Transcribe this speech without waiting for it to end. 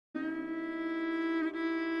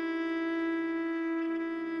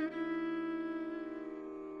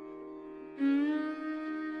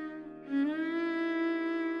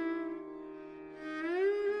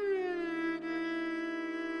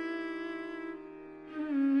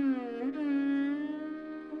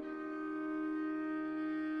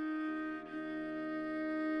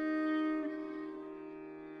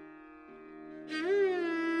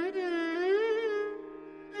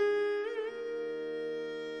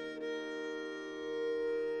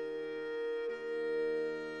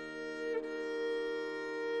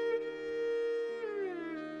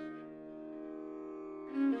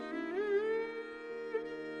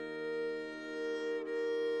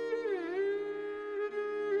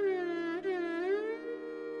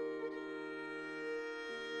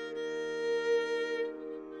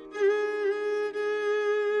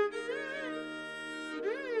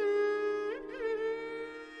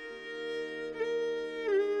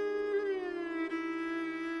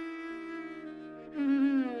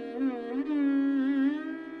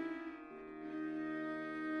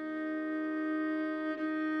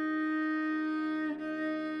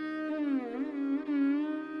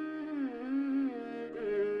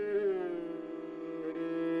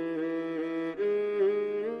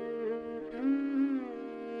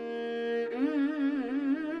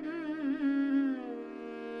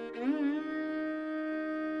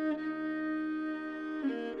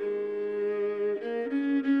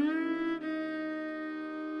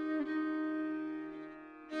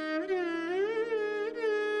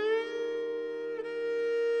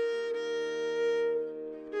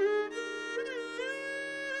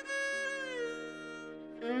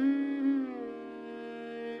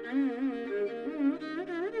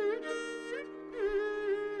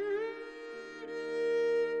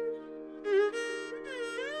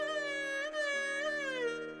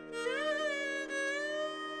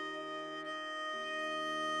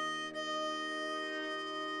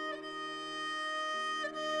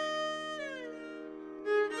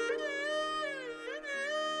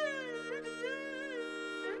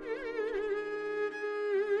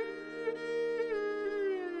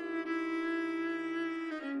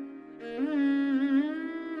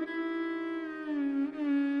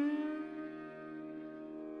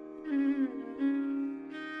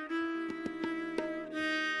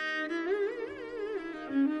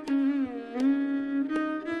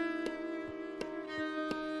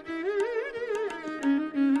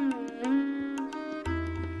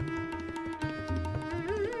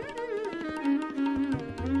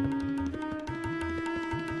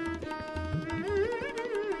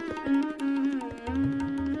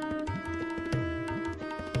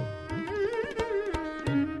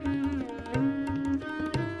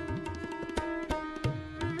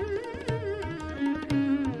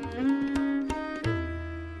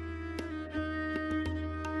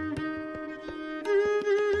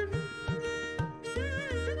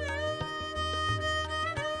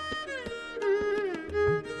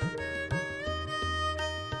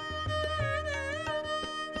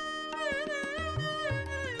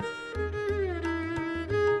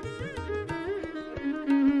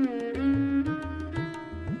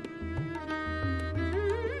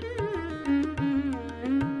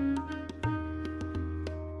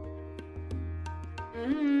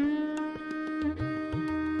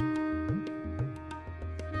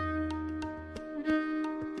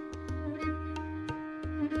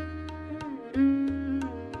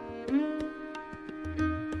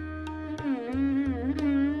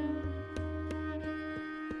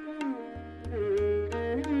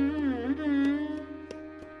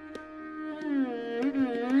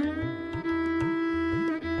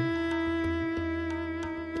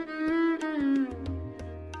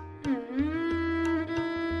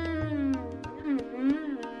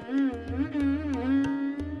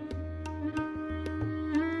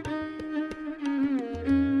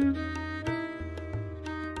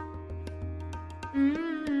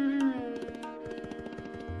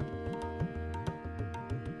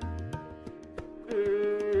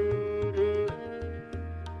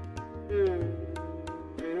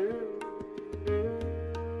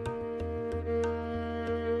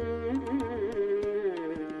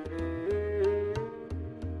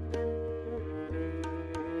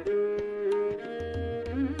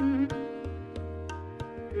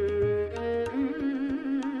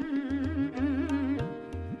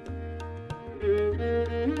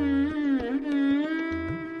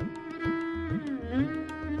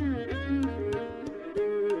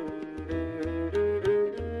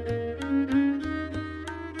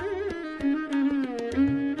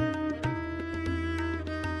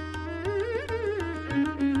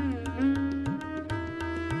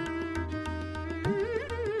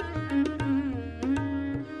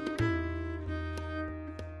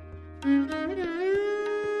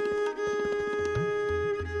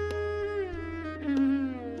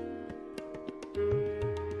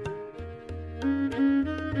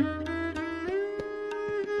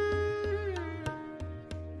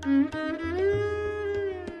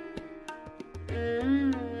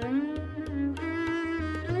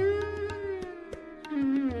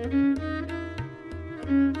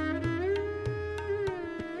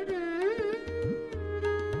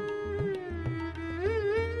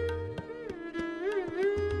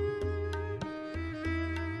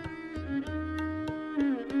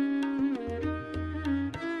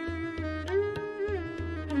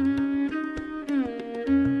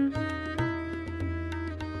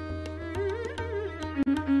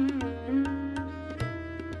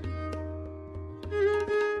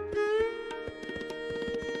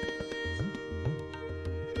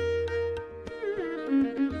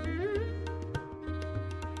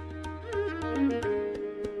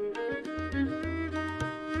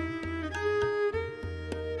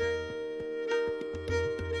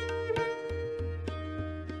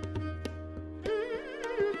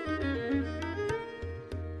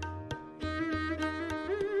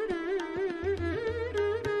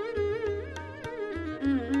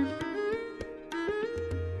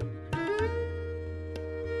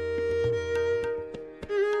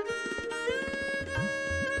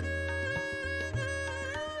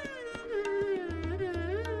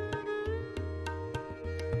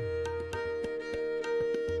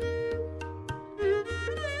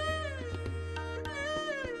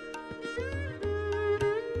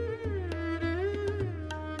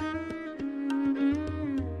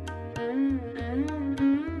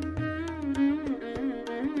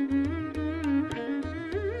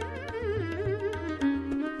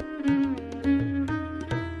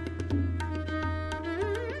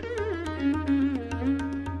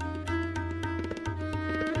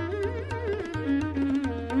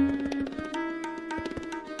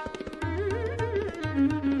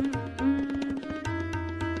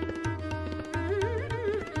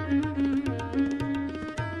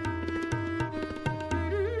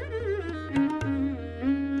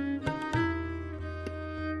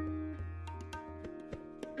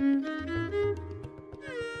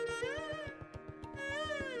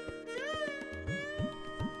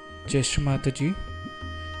Jai Shri Mataji.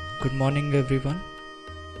 Good morning everyone.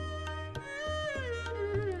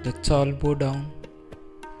 Let's all bow down,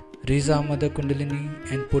 raise our Mother Kundalini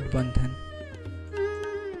and put Bandhan.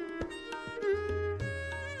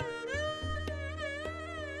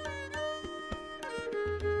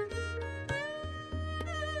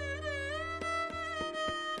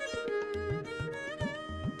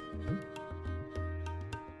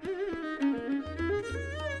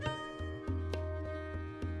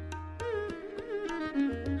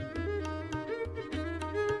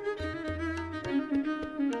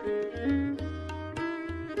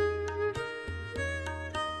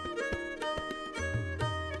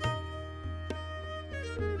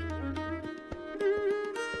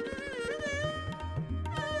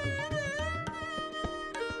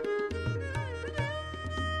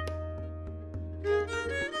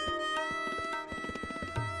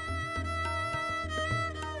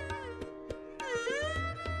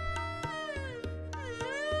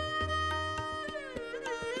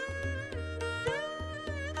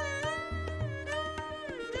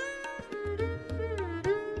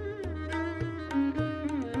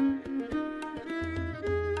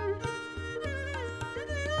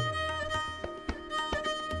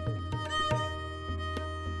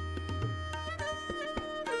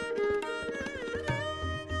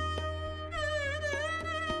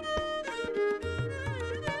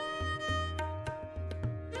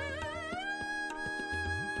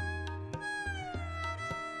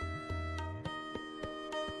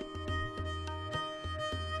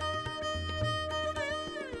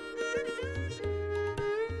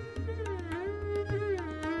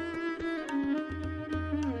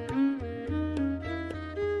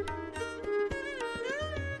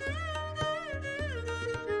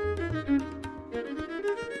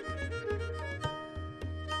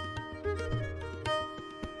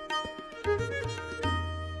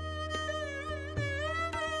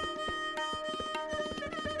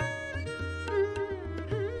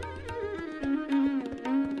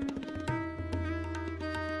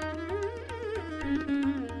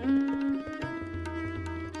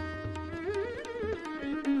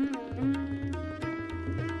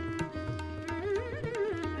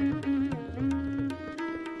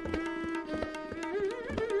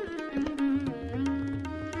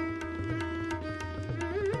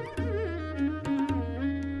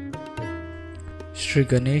 Shri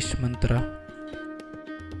Ganesh Mantra.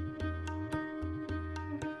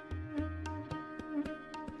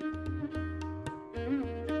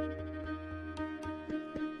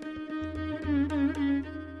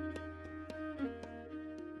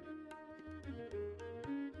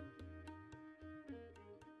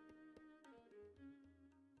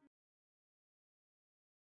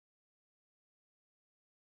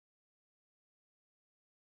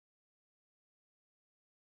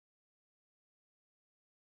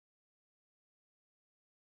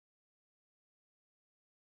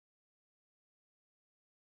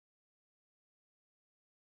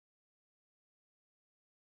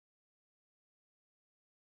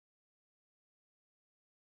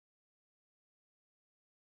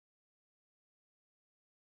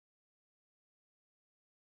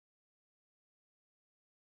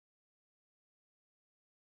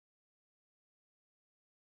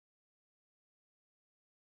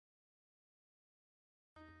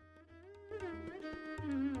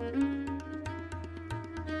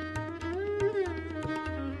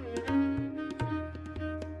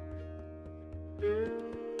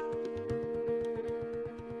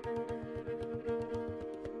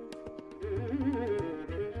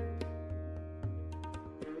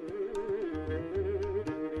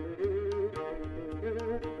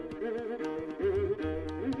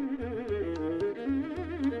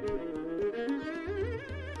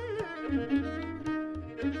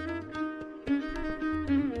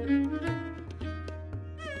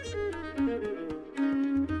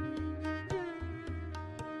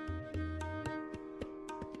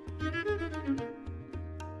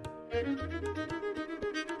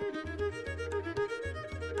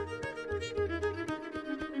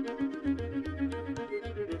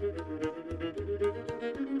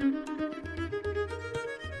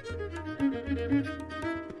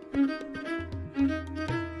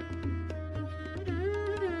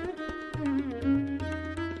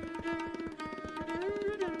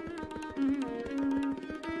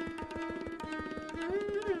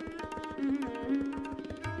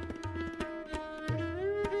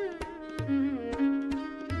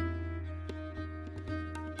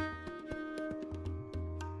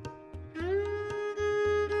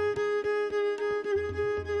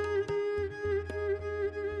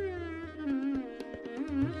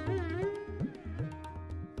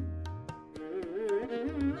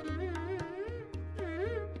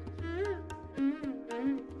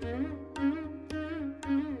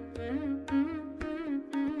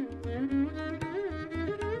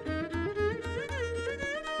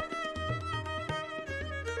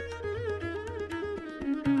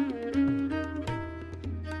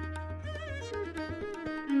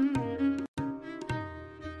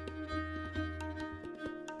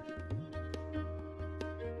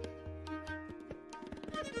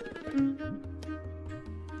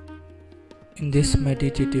 In this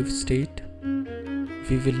meditative state,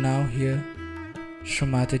 we will now hear Shri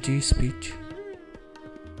Mataji's speech.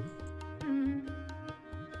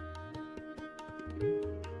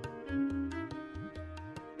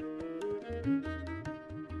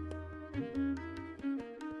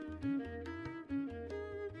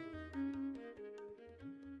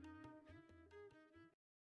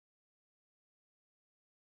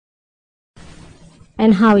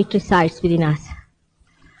 And how it resides within us.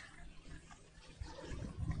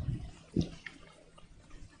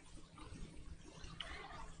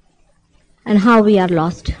 And how we are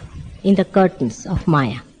lost in the curtains of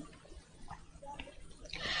Maya.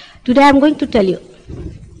 Today I am going to tell you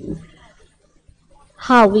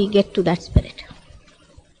how we get to that spirit.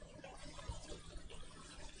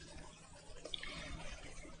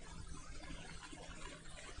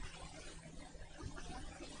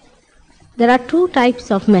 There are two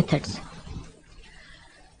types of methods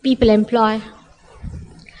people employ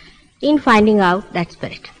in finding out that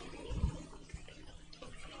spirit.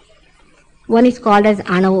 One is called as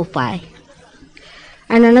Anavopai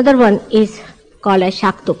and another one is called as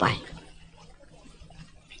Shaktopai.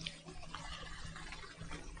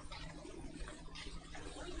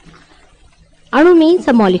 Anu means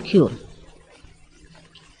a molecule.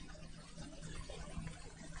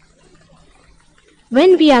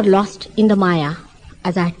 When we are lost in the Maya,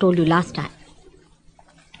 as I told you last time,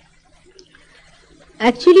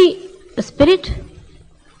 actually the spirit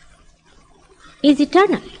is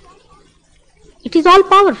eternal. It is all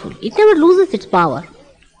powerful. It never loses its power.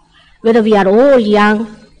 Whether we are old, young,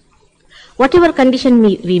 whatever condition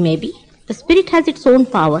we may be, the spirit has its own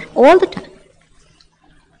power all the time.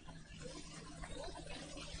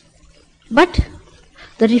 But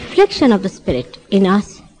the reflection of the spirit in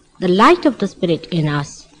us, the light of the spirit in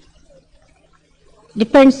us,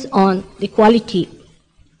 depends on the quality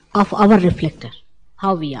of our reflector,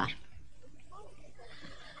 how we are.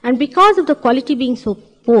 And because of the quality being so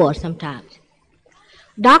poor sometimes,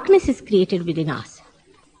 darkness is created within us.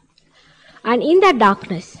 And in that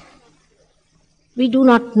darkness, we do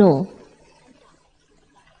not know,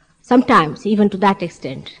 sometimes even to that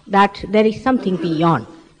extent, that there is something beyond.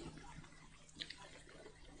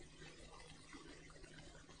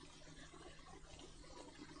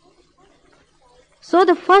 So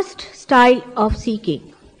the first style of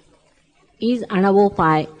seeking is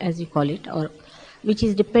anavopai, as you call it, or which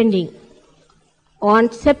is depending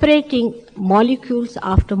on separating molecules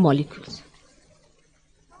after molecules.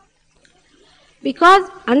 Because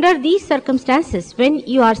under these circumstances, when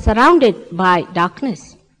you are surrounded by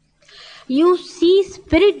darkness, you see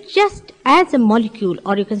spirit just as a molecule,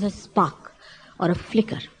 or you can say spark or a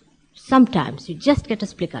flicker. Sometimes you just get a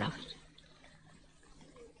flicker of it.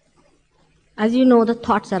 As you know, the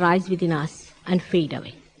thoughts arise within us and fade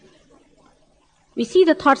away. We see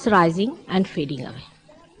the thoughts rising and fading away.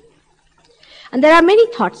 And there are many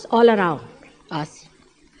thoughts all around us.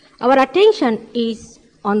 Our attention is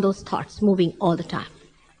on those thoughts moving all the time.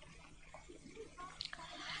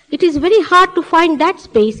 It is very hard to find that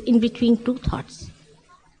space in between two thoughts.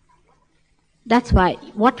 That's why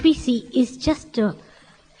what we see is just a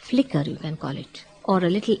flicker, you can call it, or a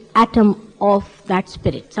little atom of that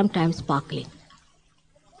spirit, sometimes sparkling.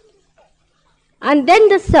 And then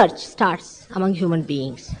the search starts among human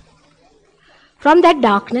beings. From that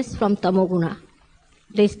darkness, from tamoguna,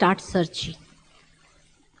 they start searching.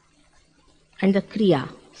 And the kriya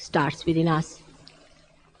starts within us.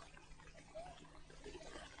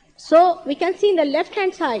 So we can see in the left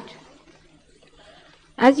hand side,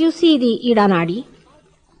 as you see the Ida Nadi,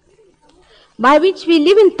 by which we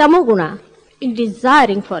live in tamoguna, in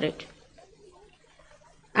desiring for it.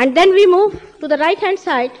 And then we move to the right hand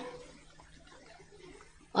side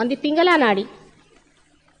on the Pingala Nadi,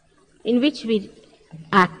 in which we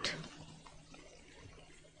act.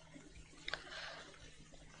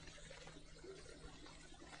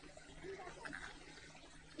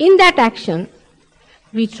 In that action,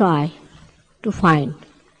 we try to find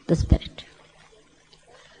the spirit.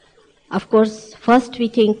 Of course, first we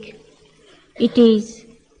think it is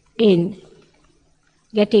in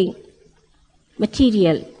getting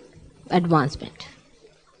material advancement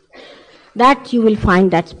that you will find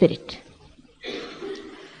that spirit,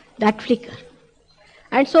 that flicker.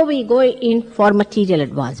 And so we go in for material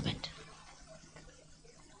advancement.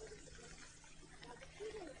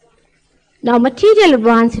 Now, material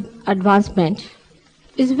advancement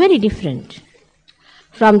is very different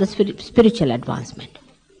from the spiritual advancement.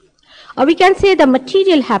 Or we can say the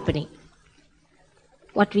material happening,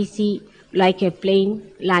 what we see like a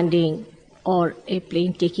plane landing or a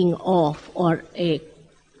plane taking off or a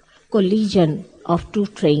collision of two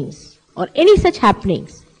trains or any such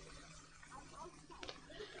happenings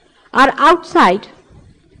are outside,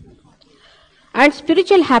 and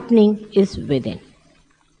spiritual happening is within.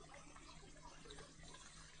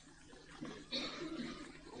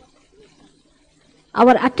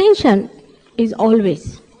 Our attention is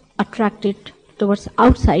always attracted towards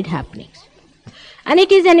outside happenings. And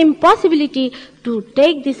it is an impossibility to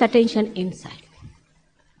take this attention inside.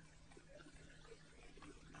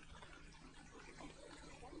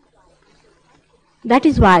 That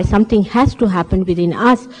is why something has to happen within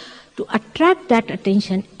us to attract that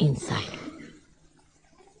attention inside.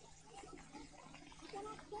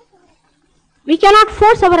 We cannot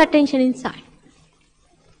force our attention inside.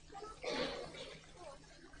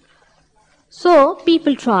 So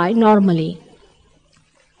people try normally.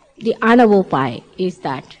 The anavopai is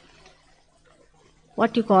that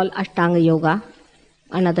what you call Ashtanga Yoga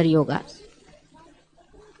and other yogas,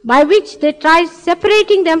 by which they try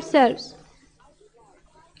separating themselves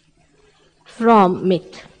from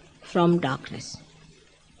myth, from darkness.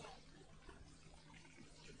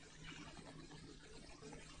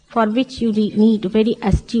 For which you need very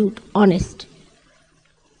astute, honest,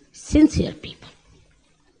 sincere people.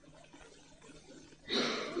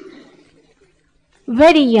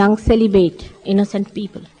 Very young, celibate, innocent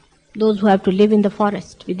people, those who have to live in the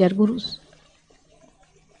forest with their gurus.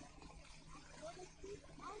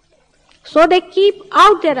 So they keep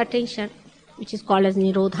out their attention, which is called as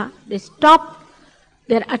nirodha. They stop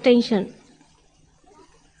their attention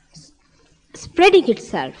spreading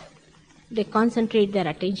itself. They concentrate their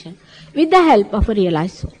attention with the help of a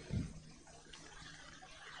realized soul.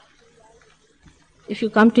 If you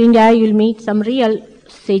come to India, you will meet some real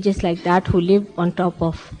sages like that who live on top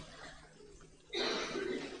of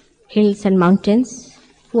hills and mountains,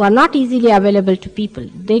 who are not easily available to people.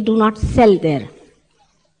 They do not sell their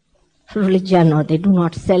religion, or they do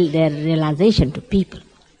not sell their realization to people.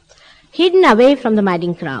 Hidden away from the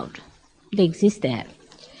madding crowd, they exist there.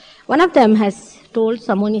 One of them has told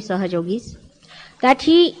Samoni Sahajogis that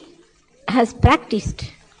he has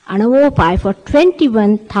practiced Anavopai for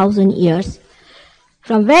 21,000 years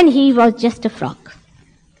from when he was just a frog.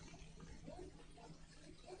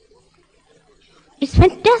 It's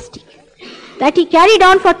fantastic that he carried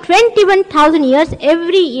on for 21,000 years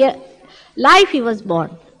every year, life he was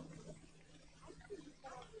born.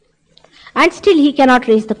 And still he cannot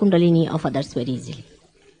raise the Kundalini of others very easily.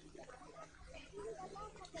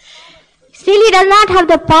 Still he does not have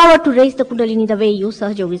the power to raise the Kundalini the way you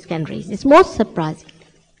Sahajogis can raise. It's most surprising.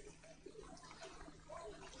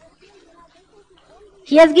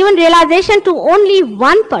 He has given realization to only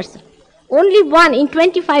one person. Only one. In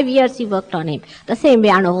 25 years he worked on him. The same way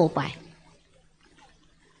Anavopai.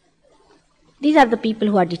 These are the people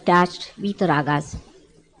who are detached, Vitaragas.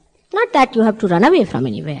 Not that you have to run away from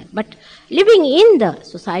anywhere, but living in the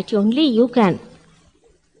society only you can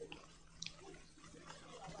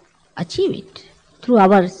achieve it through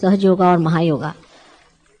our Sahaja-yoga or Mahayoga.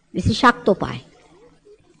 This is Shaktopai.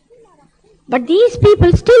 But these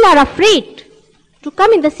people still are afraid to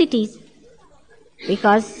come in the cities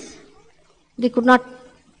because they could not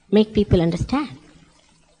make people understand.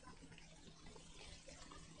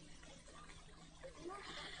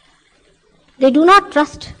 They do not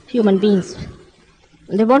trust human beings.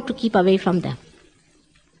 They want to keep away from them.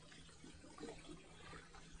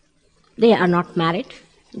 They are not married.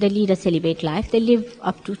 They lead a celibate life. They live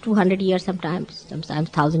up to 200 years sometimes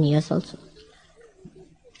 1,000 years also.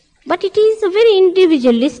 But it is a very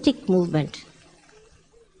individualistic movement.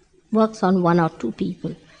 Works on one or two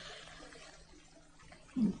people.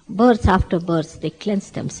 Births after births, they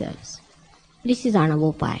cleanse themselves. This is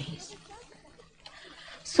Anavopai.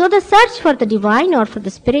 So the search for the divine or for the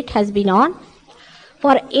spirit has been on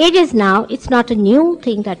for ages now. It's not a new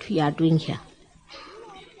thing that we are doing here.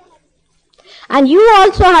 And you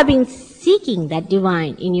also have been seeking that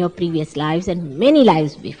divine in your previous lives and many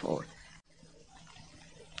lives before.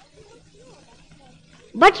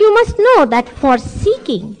 But you must know that for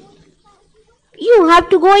seeking, you have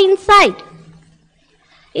to go inside.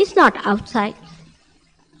 It's not outside.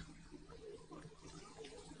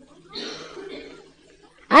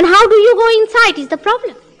 And how do you go inside is the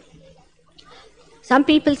problem. Some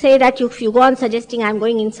people say that if you go on suggesting I'm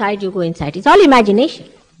going inside, you go inside. It's all imagination.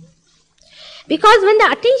 Because when the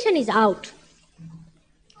attention is out,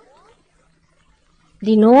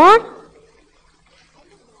 the knower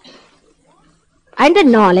and the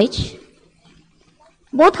knowledge,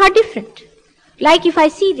 both are different. Like if I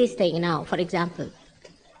see this thing now, for example,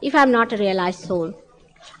 if I'm not a realized soul,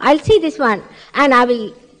 I'll see this one and I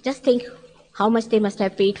will just think how much they must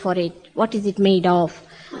have paid for it, what is it made of,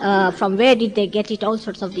 from where did they get it, all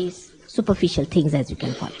sorts of these superficial things as you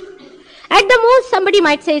can call it. At the most, somebody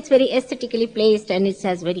might say it's very aesthetically placed and it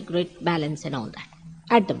has very great balance and all that,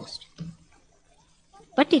 at the most.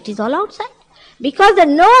 But it is all outside. Because the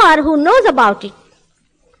knower who knows about it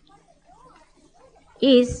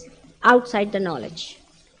is outside the knowledge.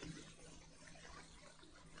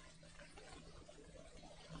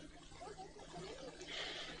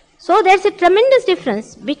 So there's a tremendous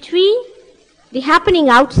difference between the happening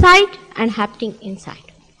outside and happening inside.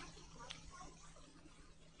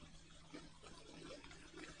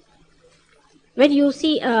 When you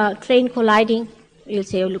see a train colliding, you'll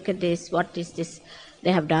say, oh, look at this, what is this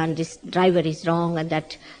they have done, this driver is wrong, and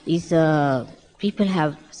that these people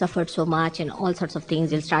have suffered so much and all sorts of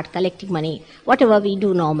things. You'll start collecting money, whatever we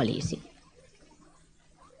do normally, you see.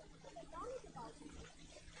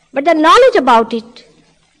 But the knowledge about it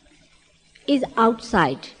is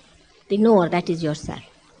outside the knower, that is yourself.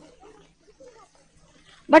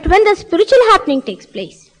 But when the spiritual happening takes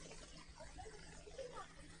place,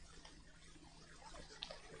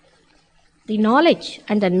 the knowledge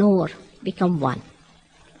and the knower become one.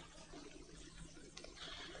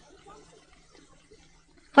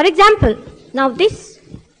 For example, now this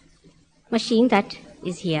machine that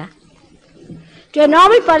is here, to a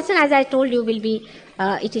normal person, as I told you, will be,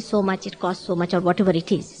 it is so much, it costs so much, or whatever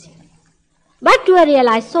it is. But to a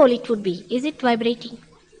realized soul, it would be, is it vibrating?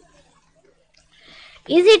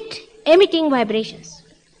 Is it emitting vibrations?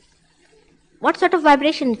 What sort of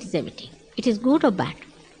vibration it is emitting? It is good or bad?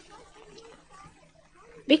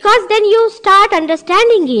 Because then you start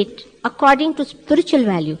understanding it according to spiritual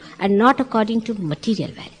value and not according to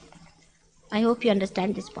material value. I hope you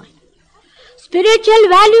understand this point. Spiritual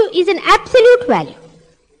value is an absolute value.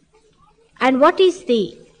 And what is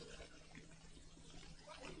the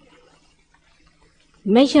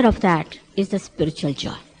measure of that is the spiritual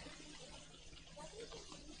joy.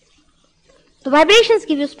 The vibrations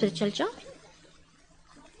give you spiritual joy.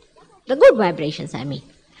 The good vibrations, I mean.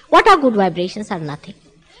 What are good vibrations? Are nothing.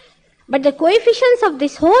 But the coefficients of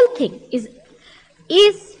this whole thing is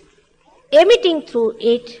emitting through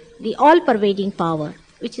it the all-pervading power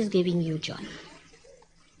which is giving you joy.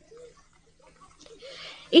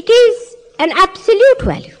 It is an absolute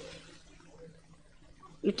value.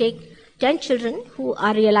 You take 10 children who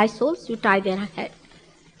are realized souls, you tie their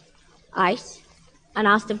eyes and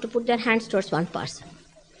ask them to put their hands towards one person.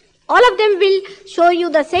 All of them will show you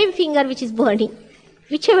the same finger which is burning,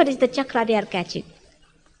 whichever is the chakra they are catching.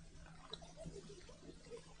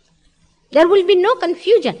 There will be no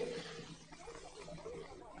confusion,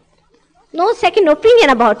 no second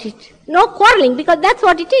opinion about it, no quarreling, because that's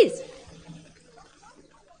what it is.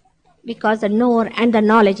 Because the knower and the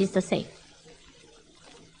knowledge is the same.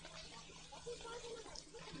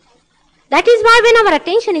 That is why when our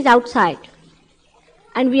attention is outside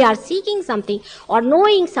and we are seeking something or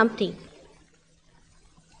knowing something,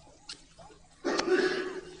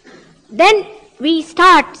 then we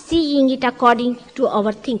start seeing it according to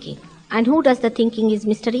our thinking. And who does the thinking is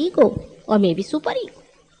Mr. Ego or maybe Super Ego.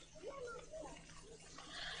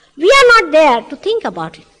 We are not there to think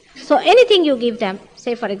about it. So anything you give them,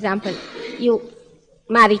 say for example, you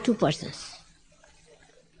marry two persons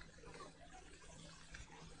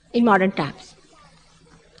in modern times.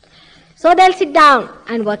 So they'll sit down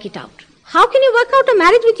and work it out. How can you work out a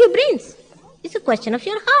marriage with your brains? It's a question of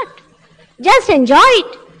your heart. Just enjoy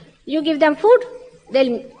it. You give them food,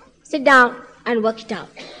 they'll sit down and work it out.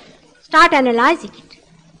 Start analyzing it.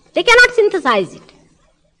 They cannot synthesize it.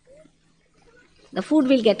 The food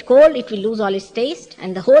will get cold, it will lose all its taste,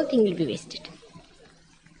 and the whole thing will be wasted.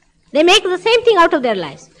 They make the same thing out of their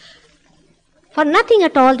lives. For nothing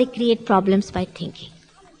at all, they create problems by thinking.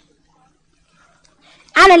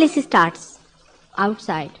 Analysis starts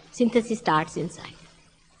outside, synthesis starts inside.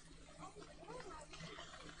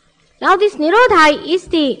 Now this Nirodha is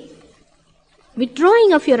the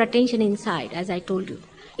withdrawing of your attention inside, as I told you,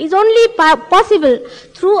 is only possible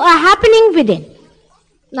through a happening within.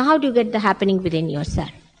 Now how do you get the happening within yourself?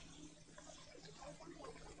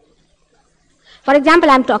 For example,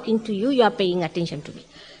 I am talking to you, you are paying attention to me.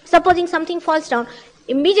 Supposing something falls down,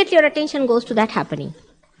 immediately your attention goes to that happening.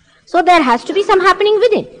 So there has to be some happening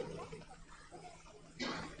within.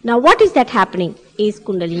 Now what is that happening? Is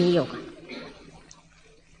Kundalini Yoga.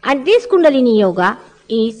 And this Kundalini Yoga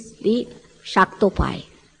is the Shaktopaya,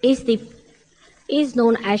 is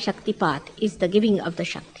known as Shaktipat, is the giving of the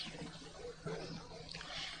Shakti.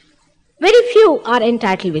 Very few are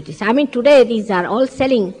entitled with this. I mean, today these are all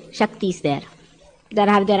selling Shaktis there. They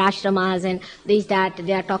have their ashramas and this, that,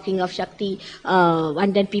 they are talking of Shakti,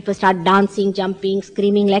 and then people start dancing, jumping,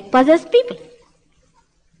 screaming like possessed people.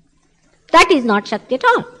 That is not Shakti at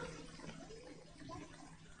all.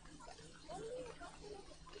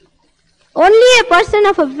 Only a person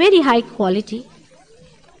of a very high quality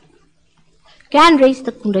can raise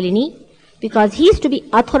the Kundalini because he is to be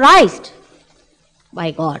authorized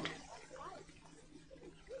by God.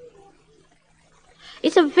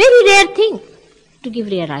 It's a very rare thing to give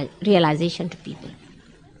realization to people.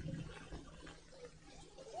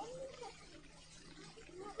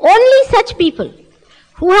 Only such people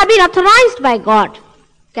who have been authorized by God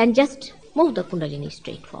can just move the Kundalini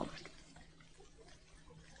straight forward.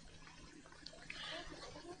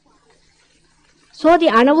 So the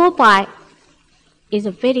Anavopaya is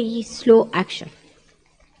a very slow action.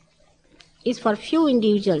 It's for few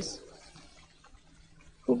individuals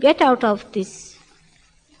who get out of this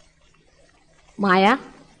Maya,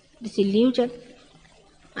 this illusion,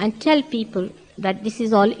 and tell people that this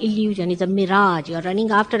is all illusion, it's a mirage, you are running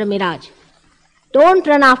after a mirage. Don't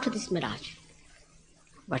run after this mirage.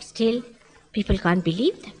 But still, people can't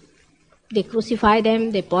believe them. They crucify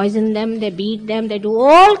them, they poison them, they beat them, they do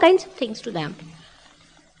all kinds of things to them.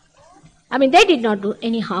 I mean, they did not do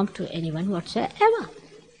any harm to anyone whatsoever.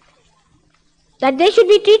 That they should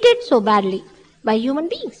be treated so badly by human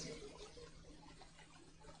beings.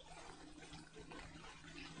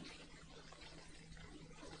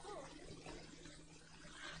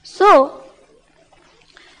 So,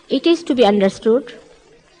 it is to be understood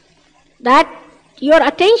that your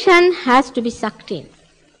attention has to be sucked in.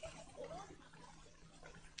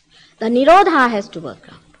 The Nirodha has to work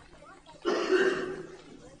out.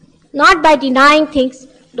 Not by denying things.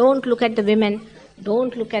 Don't look at the women,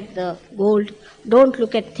 don't look at the gold, don't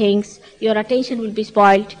look at things, your attention will be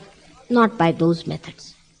spoiled. Not by those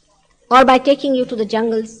methods. Or by taking you to the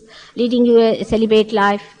jungles, leading you a celibate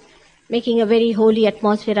life, making a very holy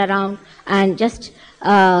atmosphere around and just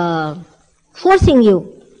forcing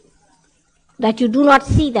you that you do not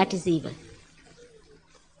see that is evil.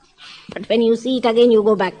 But when you see it again, you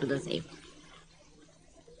go back to the same.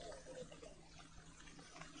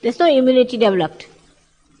 There's no immunity developed.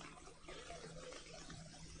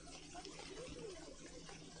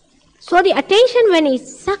 So the attention, when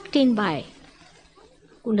it's sucked in by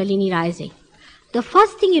Kundalini rising, the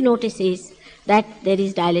first thing you notice is that there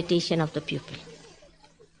is dilatation of the pupil.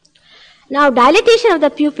 Now, dilatation of the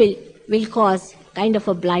pupil will cause kind of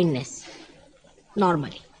a blindness,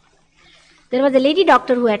 normally. There was a lady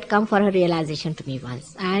doctor who had come for her realization to me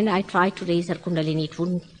once, and I tried to raise her Kundalini. It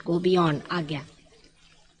wouldn't go beyond Agya.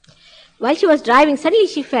 While she was driving, suddenly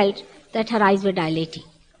she felt that her eyes were dilating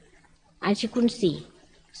and she couldn't see.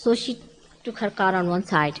 So she took her car on one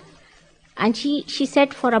side and she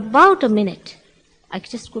said for about a minute, I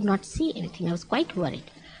just could not see anything. I was quite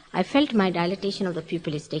worried. I felt my dilatation of the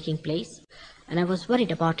pupil is taking place and I was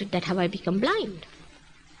worried about it, that have I become blind?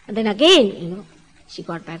 And then again, she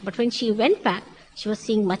got back. But when she went back, she was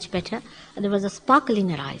seeing much better and there was a sparkle in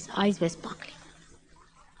her eyes. Eyes were sparkling.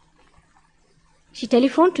 She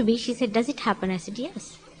telephoned to me. She said, does it happen? I said,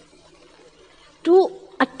 yes. To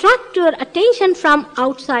attract your attention from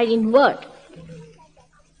outside inward.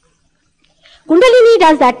 Kundalini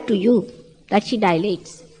does that to you, that she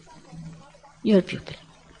dilates your pupil.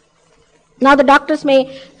 Now the doctors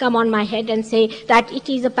may come on my head and say that it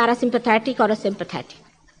is a parasympathetic or a sympathetic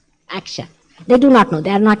action. They do not know.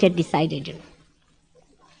 They are not yet decided.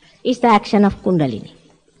 It's the action of Kundalini.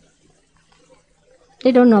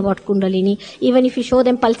 They don't know about Kundalini. Even if you show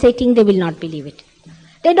them pulsating, they will not believe it.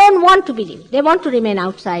 They don't want to believe it. They want to remain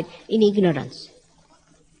outside in ignorance.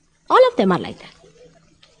 All of them are like that.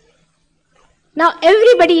 Now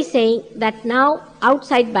everybody is saying that now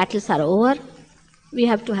outside battles are over. We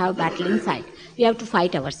have to have battle inside. We have to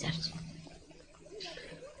fight ourselves.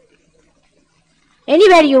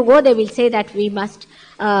 Anywhere you go, they will say that we must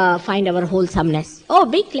find our wholesomeness. Oh,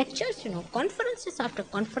 big lectures, conferences after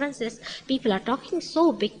conferences. People are talking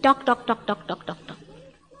so big, talk. But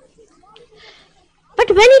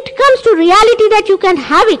when it comes to reality that you can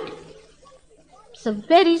have it, it's a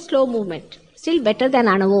very slow movement. Still better than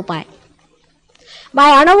Anavopai.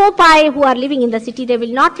 By Anavopai, who are living in the city, they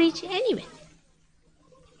will not reach anywhere.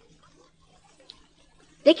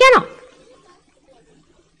 They cannot.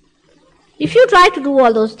 If you try to do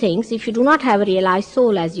all those things, if you do not have a realized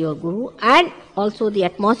soul as your guru and also the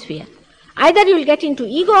atmosphere, either you will get into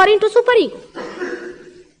ego or into superego.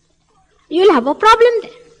 You will have a problem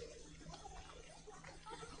there.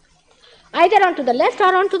 Either onto the left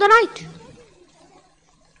or onto the right.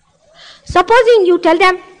 Supposing you tell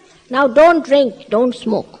them, now don't drink, don't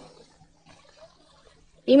smoke.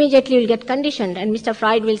 Immediately you will get conditioned and Mr.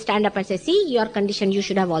 Freud will stand up and say, see, you are conditioned, you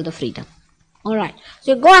should have all the freedom. Alright,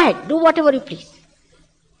 so go ahead, do whatever you please.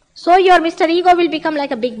 So your Mr. Ego will become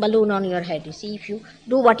like a big balloon on your head, you see, if you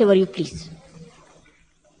do whatever you please.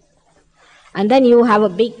 And then you have a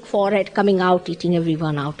big forehead coming out, eating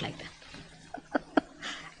everyone out like that.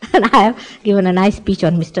 And I have given a nice speech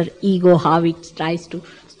on Mr. Ego, how it tries to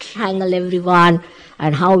strangle everyone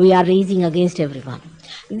and how we are raising against everyone.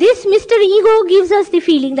 This Mr. Ego gives us the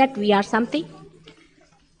feeling that we are something.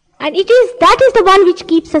 And that is the one which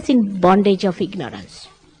keeps us in bondage of ignorance.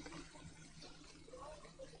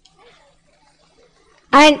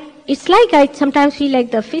 And it's like I sometimes feel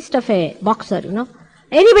like the fist of a boxer,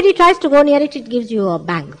 Anybody tries to go near it, it gives you a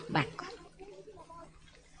bang back.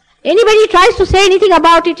 Anybody tries to say anything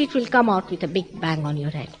about it, it will come out with a big bang on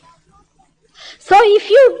your head. So if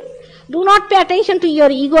you do not pay attention to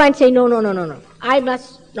your ego and say, no, I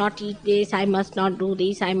must not eat this, I must not do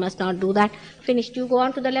this, I must not do that. Finished, you go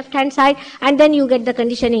on to the left-hand side and then you get the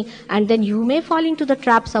conditioning and then you may fall into the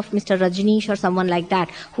traps of Mr. Rajneesh or someone like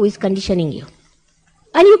that who is conditioning you.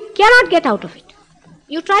 And you cannot get out of it.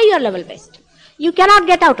 You try your level best. You cannot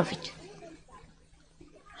get out of it.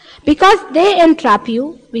 Because they entrap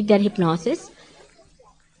you with their hypnosis.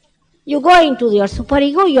 You go into your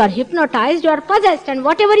superego, you are hypnotized, you are possessed and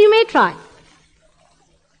whatever you may try.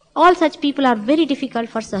 All such people are very difficult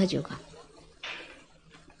for Sahaja Yoga.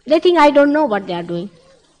 They think I don't know what they are doing.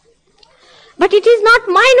 But it is not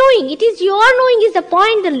my knowing, it is your knowing is the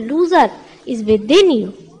point. The loser is within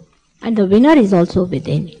you and the winner is also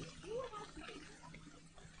within you.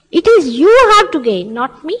 It is you have to gain,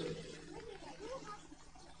 not me.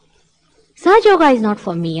 Sahaja Yoga is not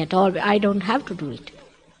for me at all. I don't have to do it.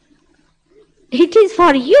 It is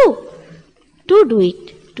for you to do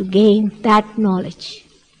it, to gain that knowledge,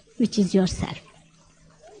 which is yourself.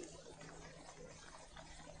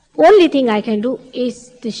 Only thing I can do is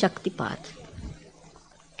the Shakti path.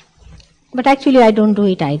 But actually I don't do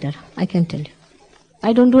it either, I can tell you.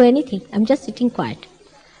 I don't do anything. I'm just sitting quiet.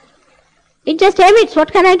 It just emits.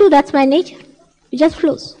 What can I do? That's my nature. It just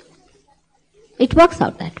flows. It works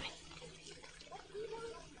out that way.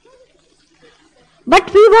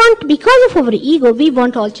 But we want, because of our ego, we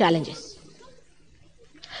want all challenges.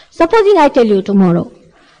 Supposing I tell you tomorrow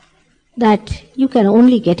that you can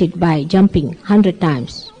only get it by jumping 100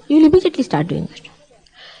 times, you will immediately start doing it.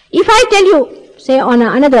 If I tell you, say on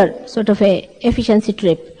another sort of a efficiency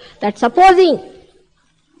trip, that supposing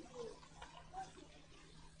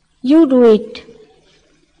you do it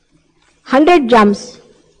 100 jumps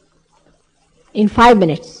in 5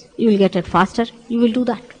 minutes, you will get it faster, you will do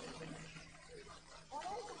that.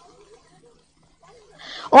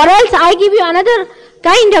 Or else I give you another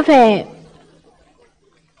kind of a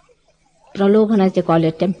pralogan, as they call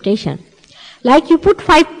it, temptation. Like you put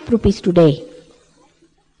 5 rupees today.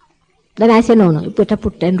 Then I say, no, you better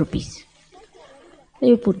put 10 rupees.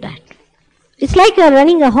 You put that. It's like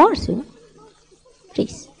running a horse,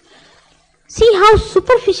 Please. See how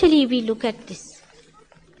superficially we look at this.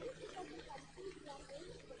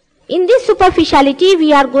 In this superficiality,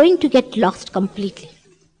 we are going to get lost completely.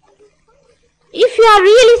 If you are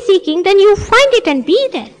really seeking, then you find it and be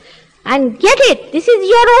there and get it. This is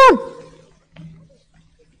your own.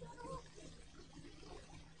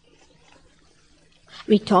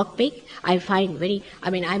 We talk big. I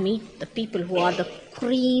meet the people who are the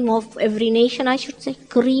cream of every nation, I should say,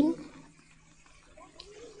 cream.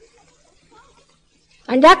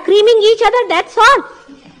 And they are creaming each other, that's all.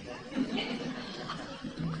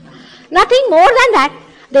 Nothing more than that.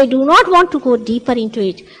 They do not want to go deeper into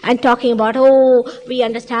it and talking about, we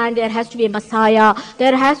understand there has to be a Messiah,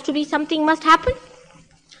 there has to be something must happen.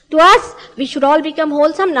 To us, we should all become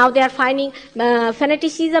wholesome. Now they are finding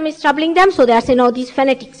fanaticism is troubling them, so they are saying, no, these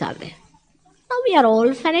fanatics are there. Now we are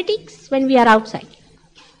all fanatics when we are outside.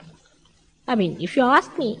 If you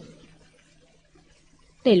ask me,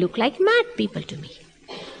 they look like mad people to me.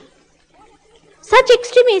 Such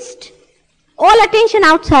extremists, all attention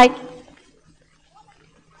outside.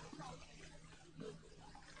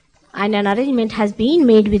 And an arrangement has been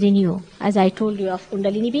made within you, as I told you, of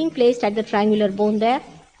Kundalini being placed at the triangular bone there.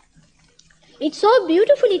 It's so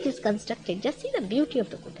beautifully it is constructed. Just see the beauty of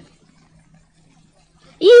the Kundalini.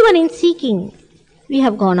 Even in seeking, we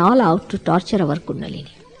have gone all out to torture our Kundalini.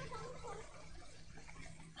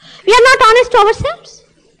 We are not honest to ourselves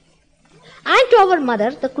and to our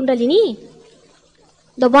mother, the Kundalini,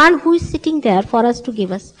 the one who is sitting there for us to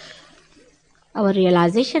give us our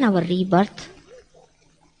realization, our rebirth.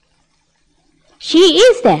 She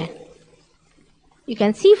is there. You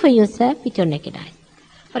can see for yourself with your naked eye.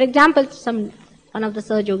 For example, one of the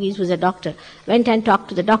Sahaj Yogis who is a doctor went and talked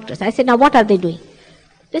to the doctors. I said, now what are they doing?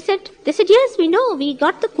 They said, yes, we know. We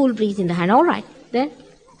got the cool breeze in the hand. All right, then.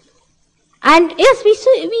 And yes,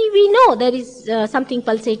 we know there is something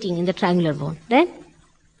pulsating in the triangular bone. Then,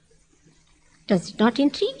 does it not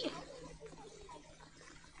intrigue you?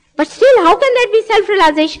 But still, how can that be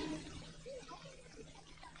self-realization?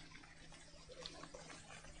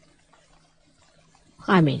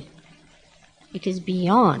 It is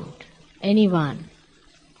beyond anyone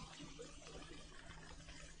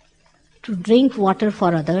to drink water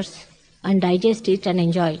for others and digest it and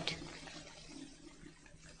enjoy it.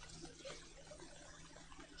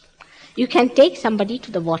 You can take somebody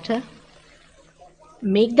to the water,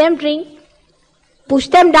 make them drink, push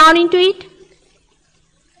them down into it,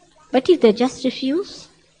 but if they just refuse,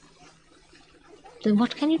 then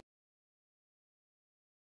what can you do?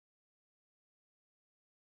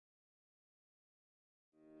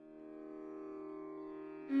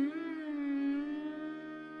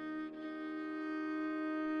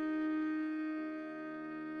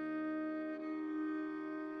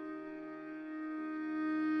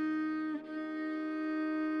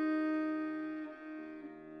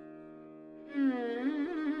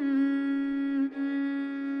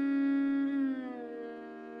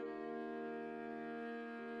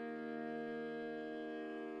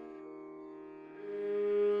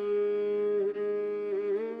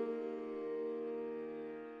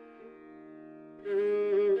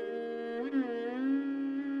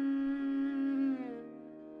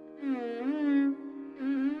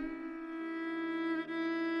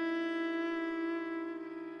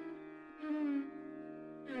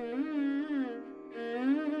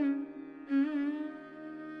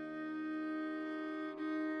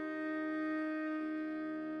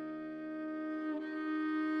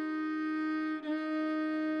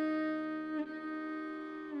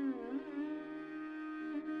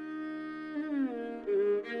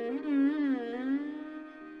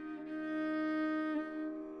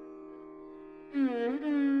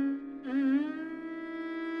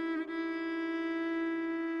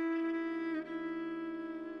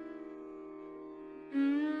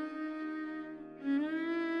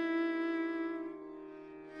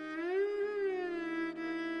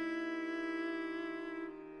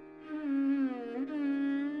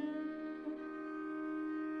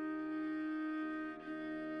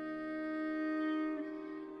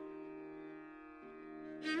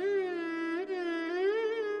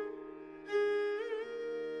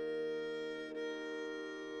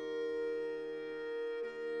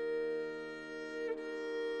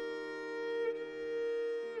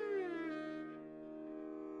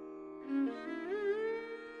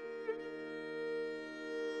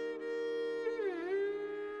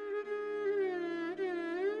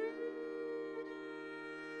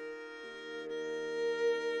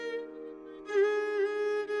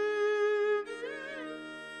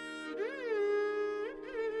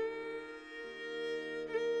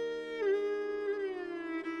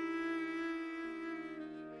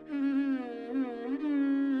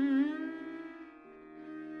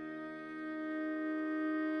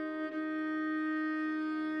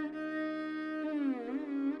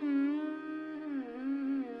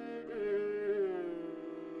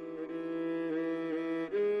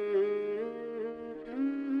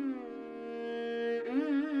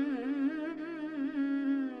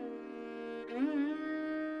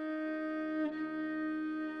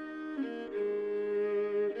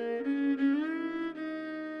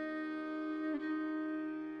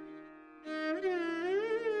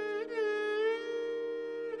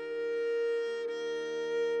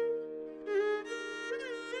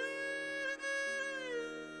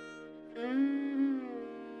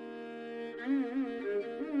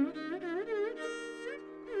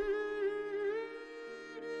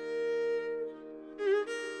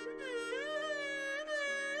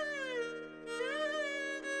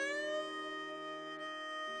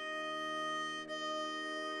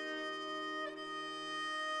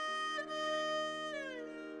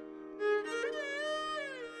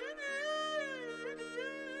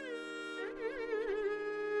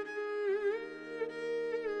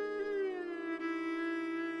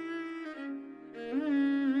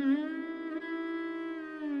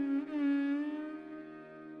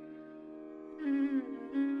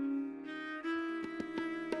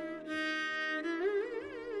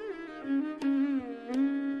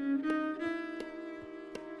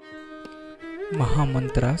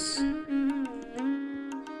 Mahamantras.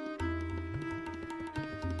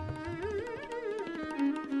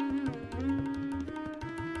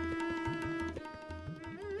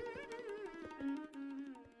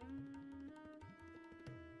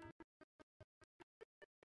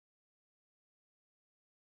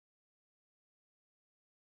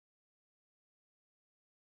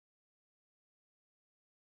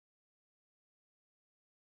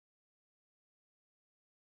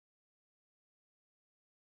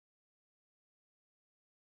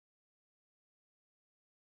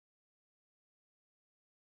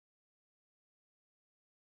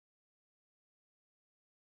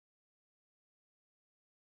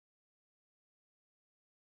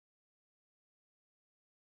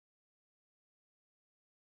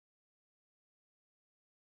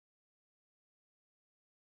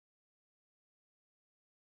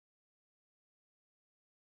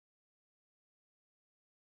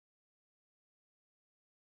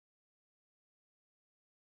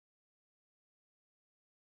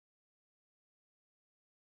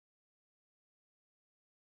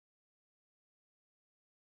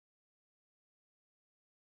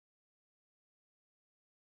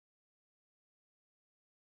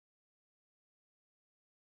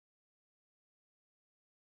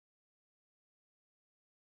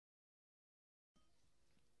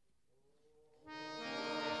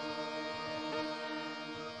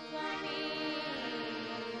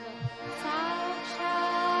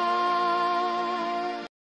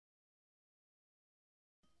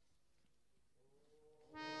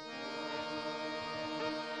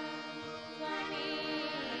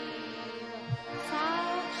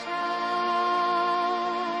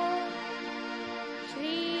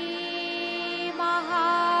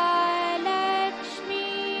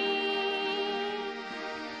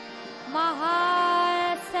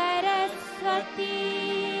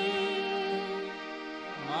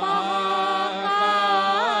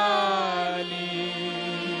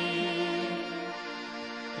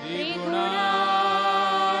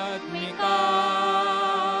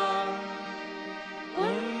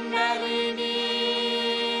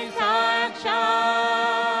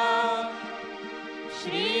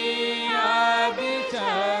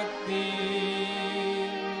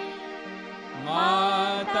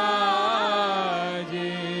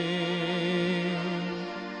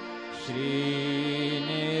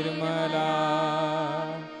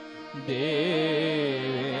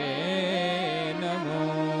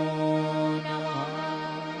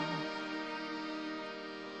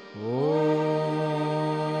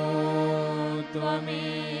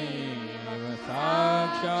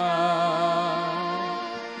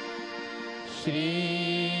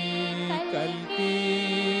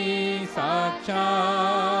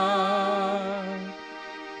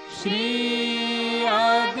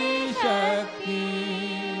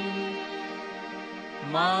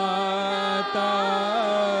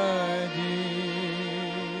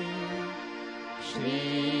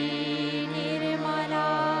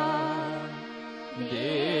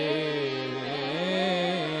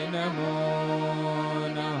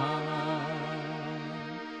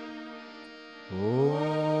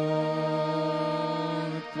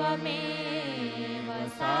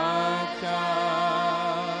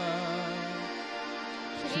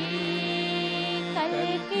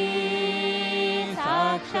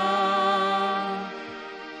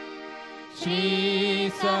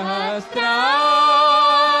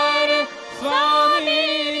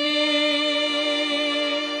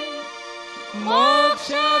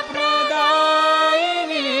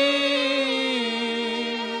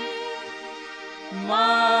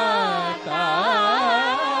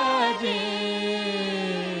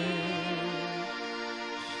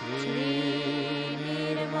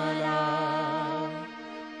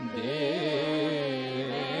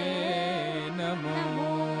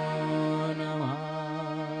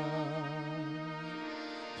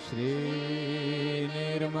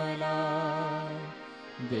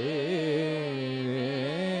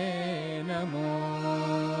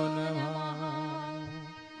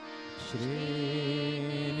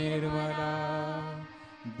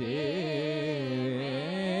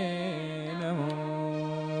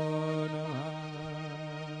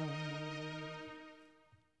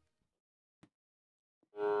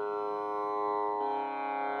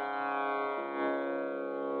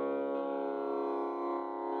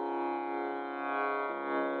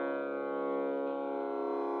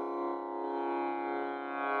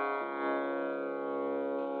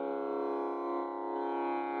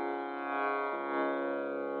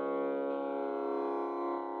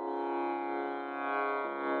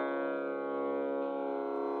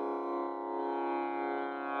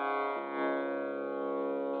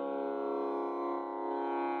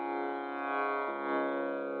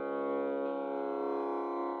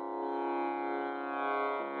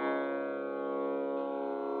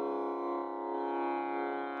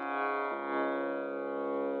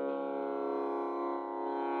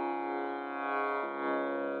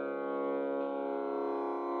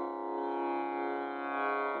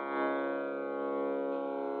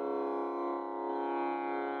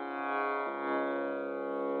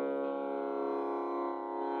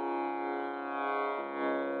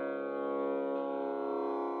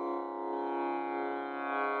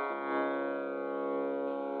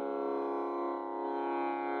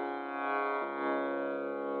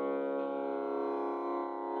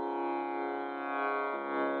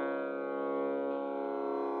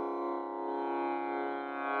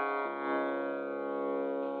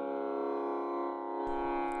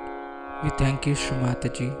 We thank you, Shri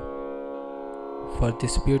Mataji, for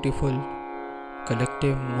this beautiful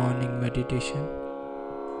collective morning meditation.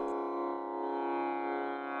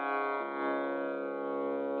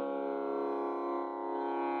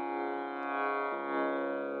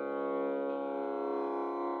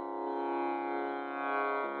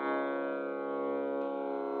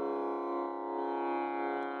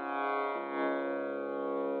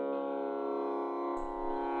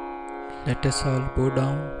 Let us all bow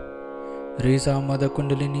down, raise our Mother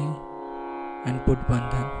Kundalini and put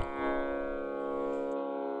Bandhan.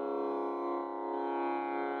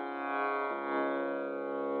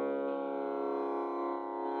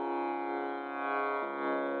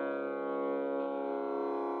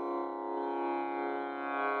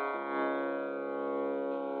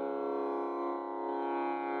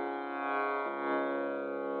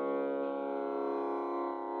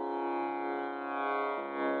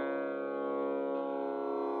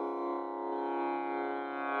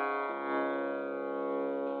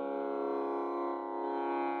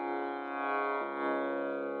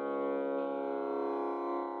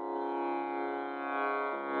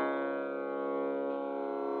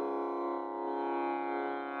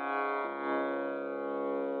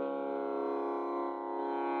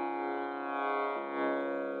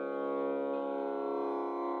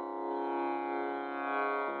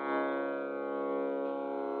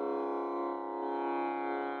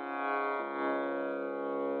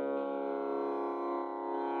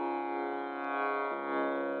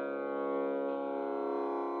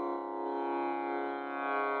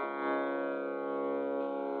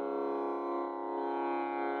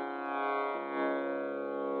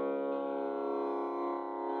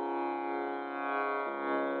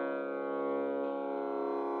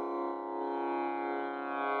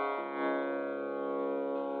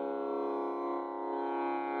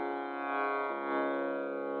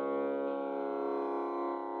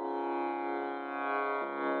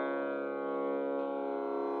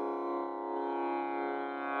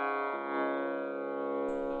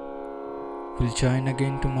 We'll join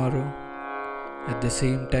again tomorrow at the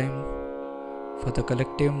same time for the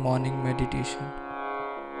collective morning meditation.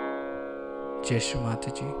 Jai Shri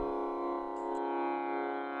Mataji.